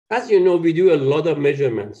As you know, we do a lot of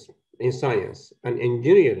measurements in science and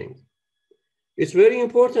engineering. It's very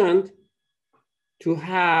important to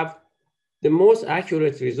have the most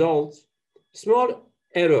accurate results. Small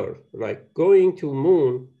error, like going to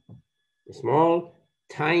moon, small,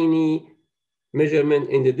 tiny measurement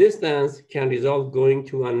in the distance can result going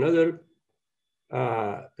to another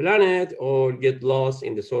planet or get lost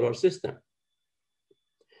in the solar system.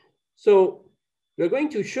 So we're going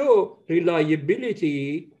to show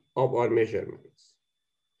reliability of our measurements.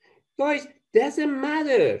 Guys, doesn't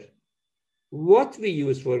matter what we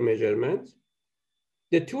use for measurement.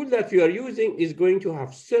 The tool that we are using is going to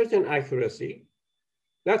have certain accuracy.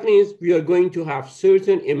 That means we are going to have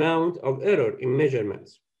certain amount of error in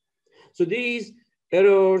measurements. So these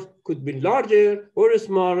errors could be larger or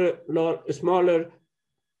smaller,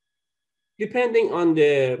 depending on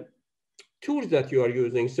the tools that you are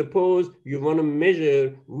using. Suppose you want to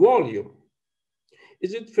measure volume.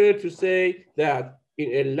 Is it fair to say that in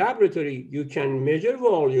a laboratory, you can measure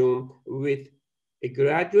volume with a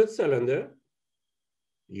graduate cylinder,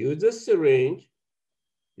 use a syringe,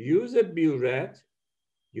 use a burette,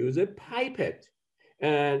 use a pipette,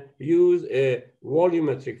 and use a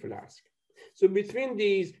volumetric flask? So between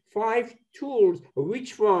these 5 tools,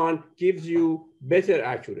 which one gives you better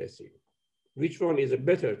accuracy? Which one is a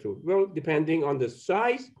better tool? Well, depending on the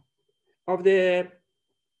size of the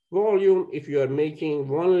volume, if you are making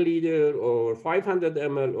 1 liter or 500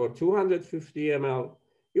 ml or 250 ml,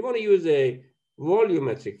 you want to use a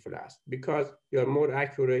volumetric flask because you're more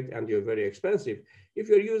accurate and you're very expensive. If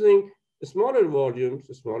you're using smaller volumes,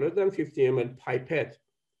 smaller than 50 ml pipette,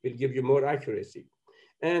 will give you more accuracy.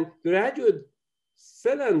 And graduate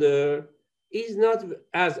cylinder is not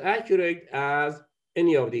as accurate as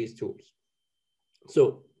any of these tools.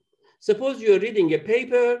 So suppose you're reading a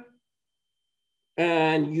paper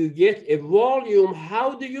and you get a volume.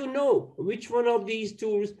 How do you know which one of these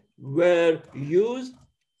tools were used?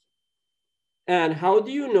 And how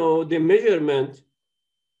do you know the measurement?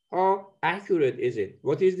 How accurate is it?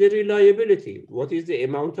 What is the reliability? What is the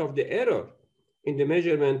amount of the error in the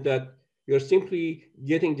measurement that you're simply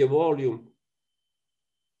getting the volume?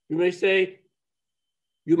 You may say,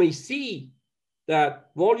 you may see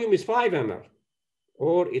that volume is 5 ml,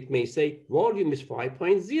 or it may say volume is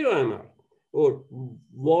 5.0 ml, or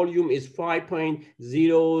volume is 5.00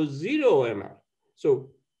 ml.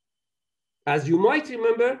 So as you might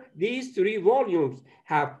remember, these 3 volumes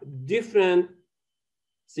have different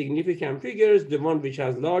significant figures. The one which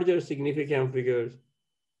has larger significant figures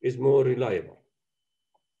is more reliable.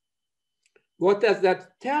 What does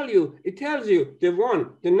that tell you? It tells you the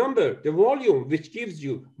number, the volume, which gives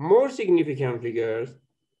you more significant figures,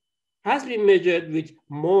 has been measured with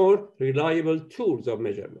more reliable tools of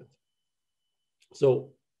measurement.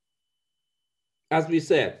 So, as we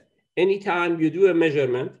said, anytime you do a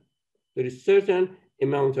measurement, there is certain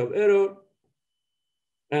amount of error.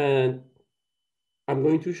 And I'm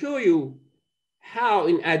going to show you how,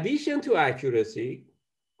 in addition to accuracy,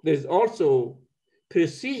 there's also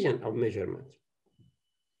precision of measurement.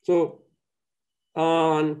 So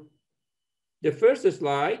on the first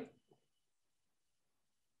slide,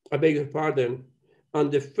 I beg your pardon, on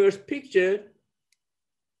the first picture,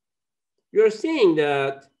 you're seeing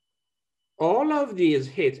that all of these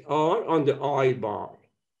hits are on the eyeball.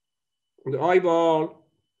 On the eyeball,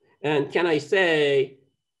 and can I say,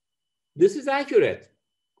 this is accurate,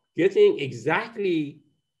 getting exactly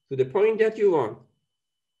to the point that you want.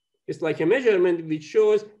 It's like a measurement which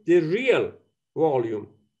shows the real volume.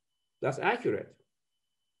 That's accurate.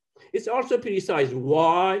 It's also precise.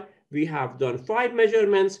 Why? We have done 5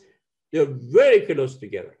 measurements. They're very close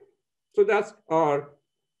together. So that's our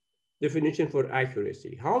definition for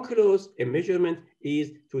accuracy. How close a measurement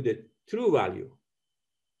is to the true value.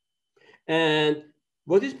 And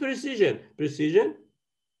what is precision? Precision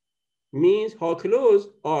means how close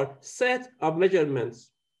are set of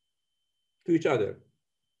measurements to each other.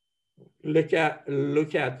 Look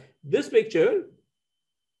at this picture.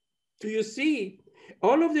 Do you see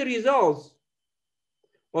all of the results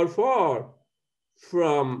are far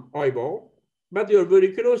from eyeball, but they are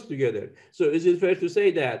very close together. So is it fair to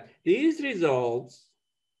say that these results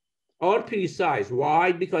are precise?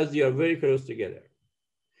 Why? Because they are very close together.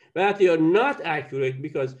 But they are not accurate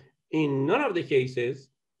because in none of the cases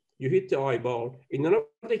you hit the eyeball. In none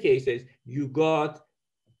of the cases you got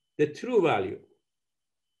the true value.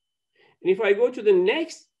 And if I go to the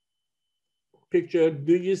next picture,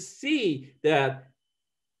 do you see that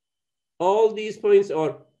all these points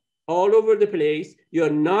are all over the place?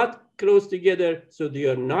 You're not close together, so they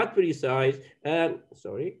are not precise. And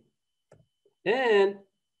sorry. And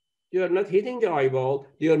They are not hitting the eyeball.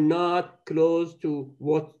 They are not close to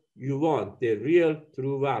what you want, the real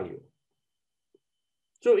true value.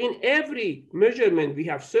 So in every measurement, we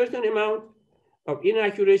have certain amount of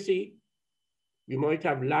inaccuracy. We might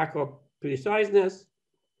have lack of preciseness.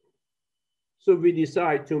 So we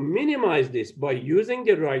decide to minimize this by using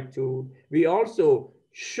the right tool. We also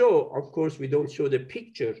show, of course, we don't show the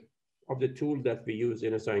picture of the tool that we use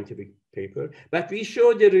in a scientific paper, but we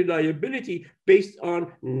show the reliability based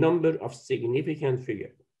on number of significant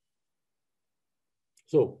figures.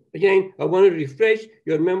 So again, I want to refresh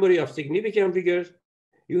your memory of significant figures.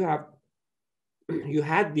 You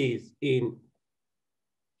had these in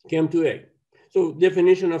Chem 2A. So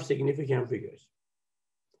definition of significant figures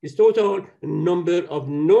is total number of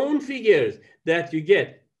known figures that you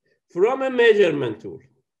get from a measurement tool.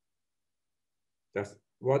 That's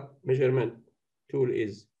what measurement tool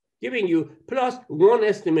is giving you, plus one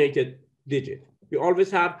estimated digit. You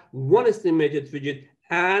always have one estimated digit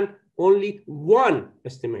and only one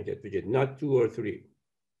estimated digit, not 2 or 3.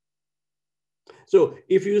 So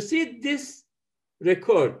if you see this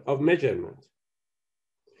record of measurement,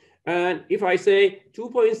 and if I say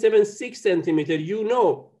 2.76 centimeter,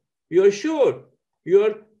 you're sure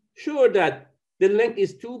that the length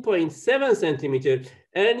is 2.7 centimeters,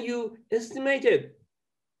 and you estimated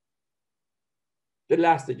the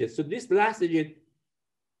last digit. So this last digit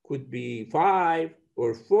could be 5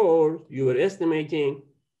 or 4. You were estimating.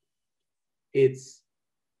 It's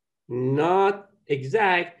not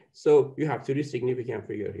exact, so you have 3 significant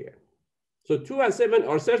figure here. So 2 and 7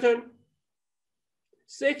 are certain.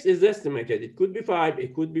 6 is estimated. It could be 5,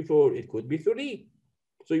 it could be 4, it could be 3.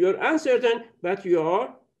 So you're uncertain, but you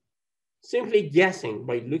are simply guessing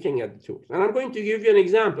by looking at the tools. And I'm going to give you an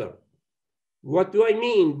example. What do I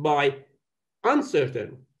mean by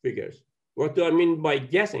uncertain figures? What do I mean by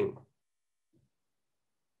guessing?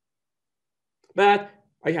 But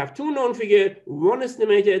I have 2 known figures, 1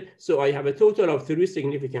 estimated, so I have a total of 3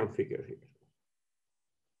 significant figures here.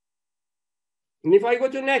 And if I go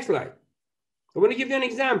to the next slide, I want to give you an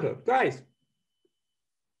example. Guys,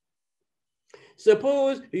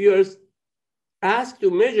 suppose you're asked to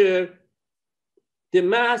measure the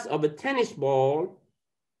mass of a tennis ball,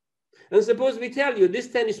 and suppose we tell you this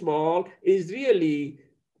tennis ball is really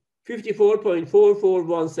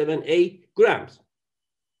 54.44178 grams.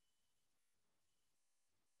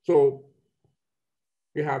 So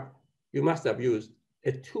you must have used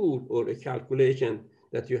a tool or a calculation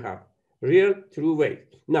that you have real true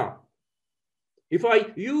weight. Now, if I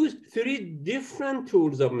use 3 different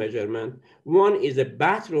tools of measurement, one is a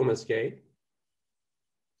bathroom scale,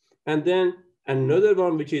 and then another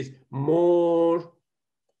one which is more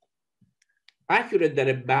accurate than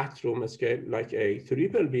a bathroom scale, like a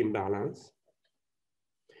triple beam balance,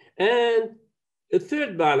 and a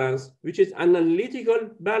third balance, which is analytical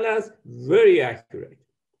balance, very accurate.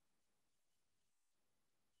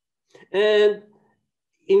 And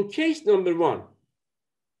in case number 1,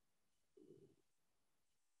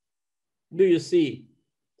 do you see,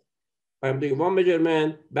 I'm doing one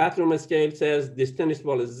measurement, bathroom scale says this tennis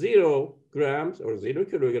ball is 0 grams or 0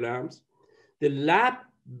 kilograms. The lab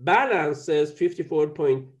balance says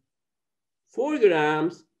 54.4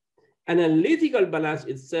 grams. Analytical balance,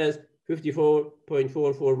 it says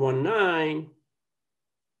 54.4419.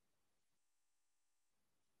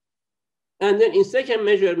 And then in second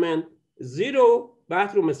measurement, 0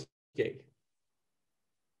 bathroom scale,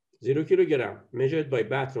 0 kilogram measured by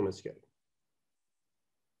bathroom scale.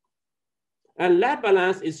 And lab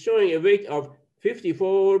balance is showing a weight of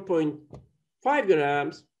 54.5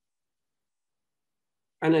 grams.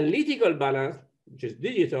 Analytical balance, which is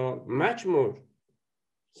digital, much more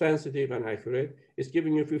sensitive and accurate, is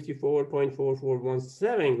giving you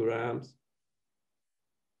 54.4417 grams.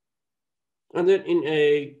 And then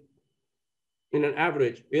in an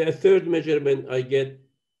average, a third measurement, I get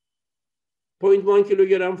 0.1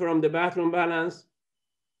 kilogram from the bathroom balance,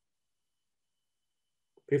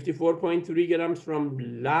 54.3 grams from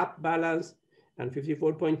lab balance, and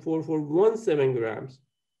 54.4417 grams.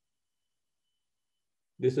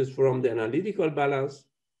 This is from the analytical balance.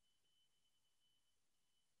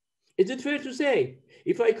 Is it fair to say,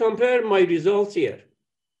 if I compare my results here,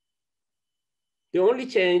 the only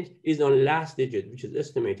change is on last digit, which is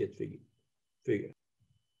estimated figure.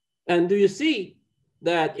 And do you see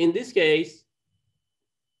that in this case,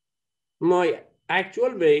 my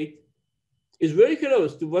actual weight is very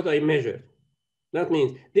close to what I measured? That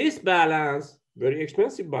means this balance, very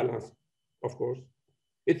expensive balance, of course,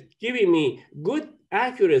 it's giving me good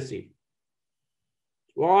accuracy.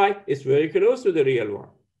 Why? It's very close to the real one.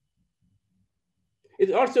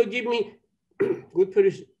 It also gives me good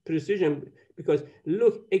precision, because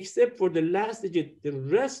look, except for the last digit, the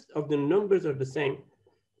rest of the numbers are the same.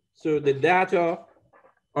 So the data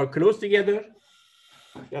are close together.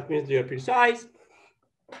 That means they are precise.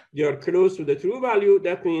 They are close to the true value.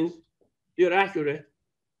 That means they're accurate.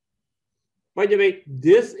 By the way,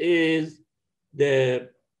 this is the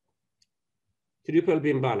triple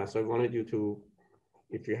beam balance. I wanted you to,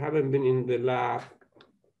 if you haven't been in the lab,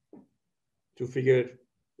 to figure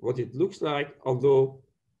what it looks like, although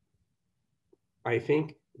I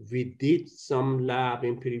think we did some lab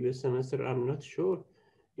in previous semester. I'm not sure.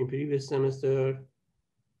 In previous semester,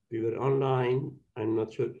 we were online. I'm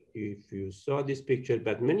not sure if you saw this picture,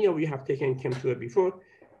 but many of you have taken Chem 2 before.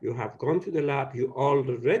 You have gone to the lab. You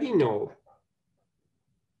already know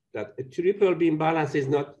that a triple beam balance is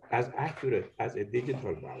not as accurate as a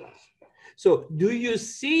digital balance. So do you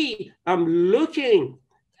see, I'm looking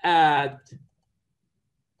at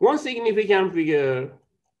one significant figure,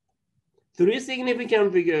 three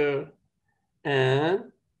significant figure,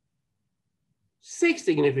 and six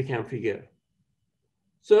significant figure.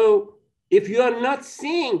 So if you are not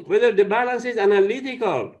seeing whether the balance is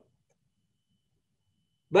analytical,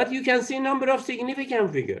 but you can see number of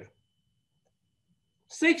significant figure,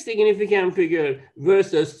 six significant figure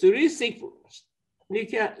versus three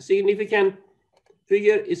significant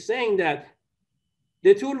figure is saying that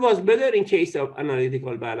the tool was better in case of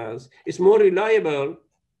analytical balance. It's more reliable.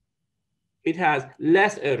 It has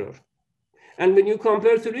less error. And when you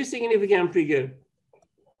compare three significant figure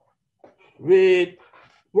with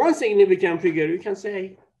one significant figure, you can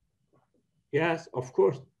say, yes, of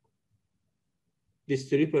course, this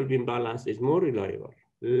triple beam balance is more reliable,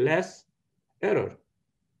 less error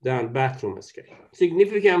than bathroom scale.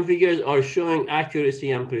 Significant figures are showing accuracy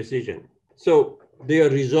and precision. So they are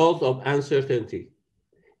result of uncertainty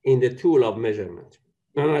in the tool of measurement.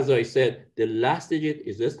 And as I said, the last digit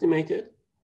is estimated.